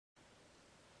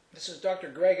This is Dr.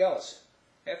 Greg Ellis.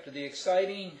 After the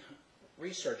exciting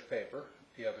research paper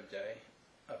the other day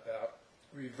about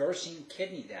reversing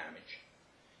kidney damage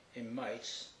in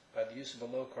mice by the use of a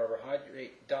low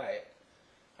carbohydrate diet,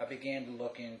 I began to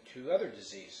look into other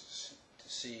diseases to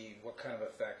see what kind of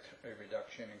effect a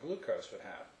reduction in glucose would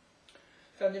have.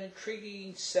 Found an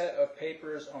intriguing set of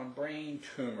papers on brain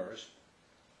tumors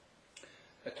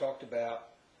that talked about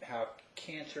how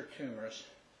cancer tumors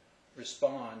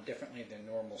respond differently than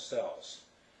normal cells.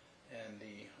 And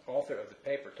the author of the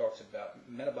paper talks about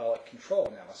metabolic control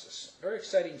analysis. Very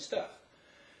exciting stuff.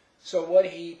 So what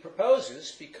he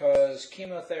proposes, because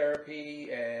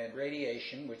chemotherapy and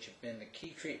radiation, which have been the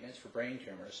key treatments for brain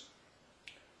tumors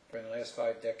for the last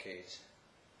 5 decades,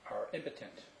 are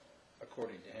impotent,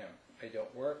 according to him. They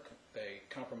don't work, they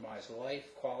compromise life,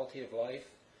 quality of life,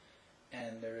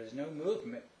 and there is no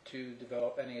movement to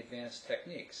develop any advanced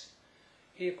techniques.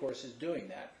 He, of course, is doing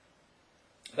that.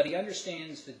 But he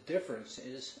understands the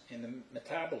differences in the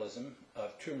metabolism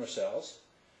of tumor cells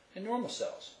and normal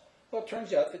cells. Well, it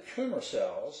turns out that tumor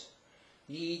cells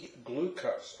need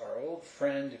glucose, our old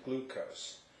friend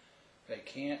glucose. They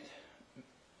can't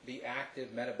be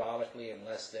active metabolically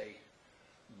unless they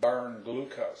burn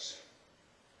glucose.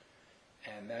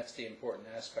 And that's the important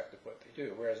aspect of what they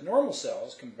do. Whereas normal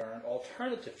cells can burn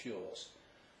alternative fuels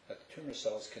that the tumor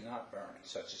cells cannot burn,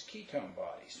 such as ketone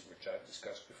bodies, which I've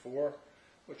discussed before,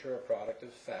 which are a product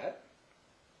of fat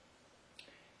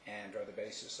and are the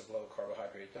basis of low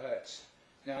carbohydrate diets.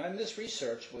 Now, in this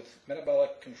research with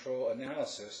metabolic control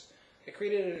analysis, they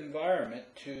created an environment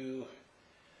to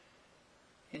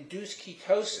induce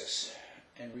ketosis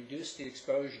and reduce the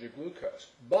exposure to glucose.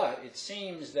 But it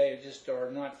seems they just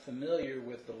are not familiar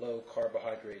with the low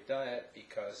carbohydrate diet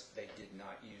because they did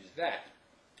not use that.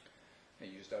 They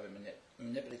used other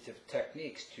manipulative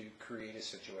techniques to create a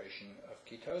situation of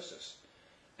ketosis.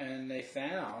 And they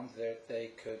found that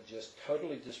they could just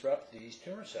totally disrupt these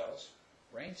tumor cells,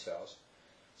 brain cells.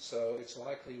 So it's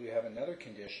likely we have another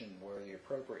condition where the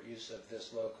appropriate use of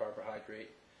this low carbohydrate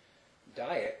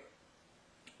diet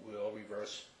will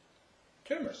reverse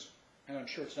tumors. And I'm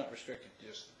sure it's not restricted to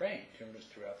just the brain, tumors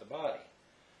throughout the body.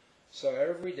 So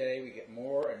every day we get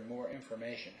more and more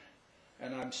information.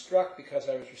 And I'm struck because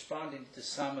I was responding to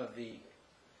some of the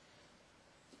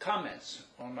comments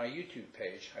on my YouTube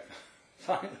page. I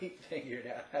finally figured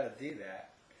out how to do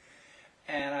that.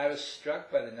 And I was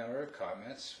struck by the number of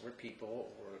comments where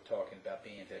people were talking about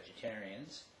being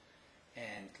vegetarians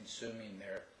and consuming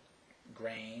their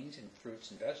grains and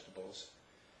fruits and vegetables.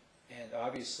 And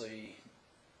obviously,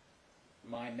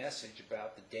 my message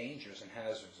about the dangers and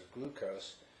hazards of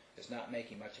glucose is not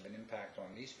making much of an impact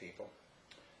on these people.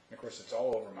 And of course, it's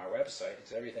all over my website.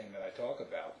 It's everything that I talk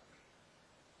about.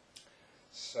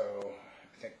 So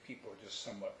I think people are just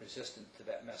somewhat resistant to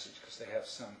that message because they have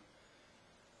some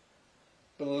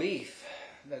belief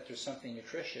that there's something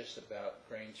nutritious about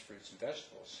grains, fruits, and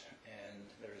vegetables, and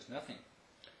there is nothing.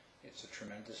 It's a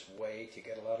tremendous way to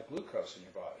get a lot of glucose in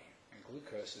your body, and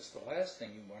glucose is the last thing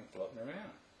you want floating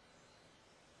around.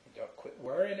 You don't quit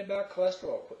worrying about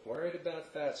cholesterol, quit worrying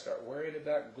about fat, start worrying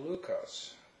about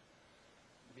glucose,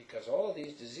 because all of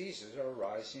these diseases are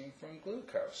arising from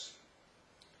glucose.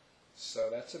 So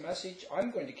that's a message I'm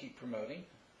going to keep promoting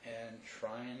and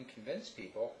try and convince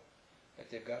people that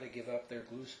they've got to give up their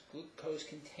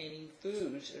glucose-containing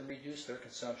foods and reduce their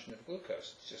consumption of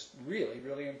glucose. It's just really,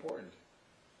 really important.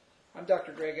 I'm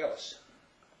Dr. Greg Ellis.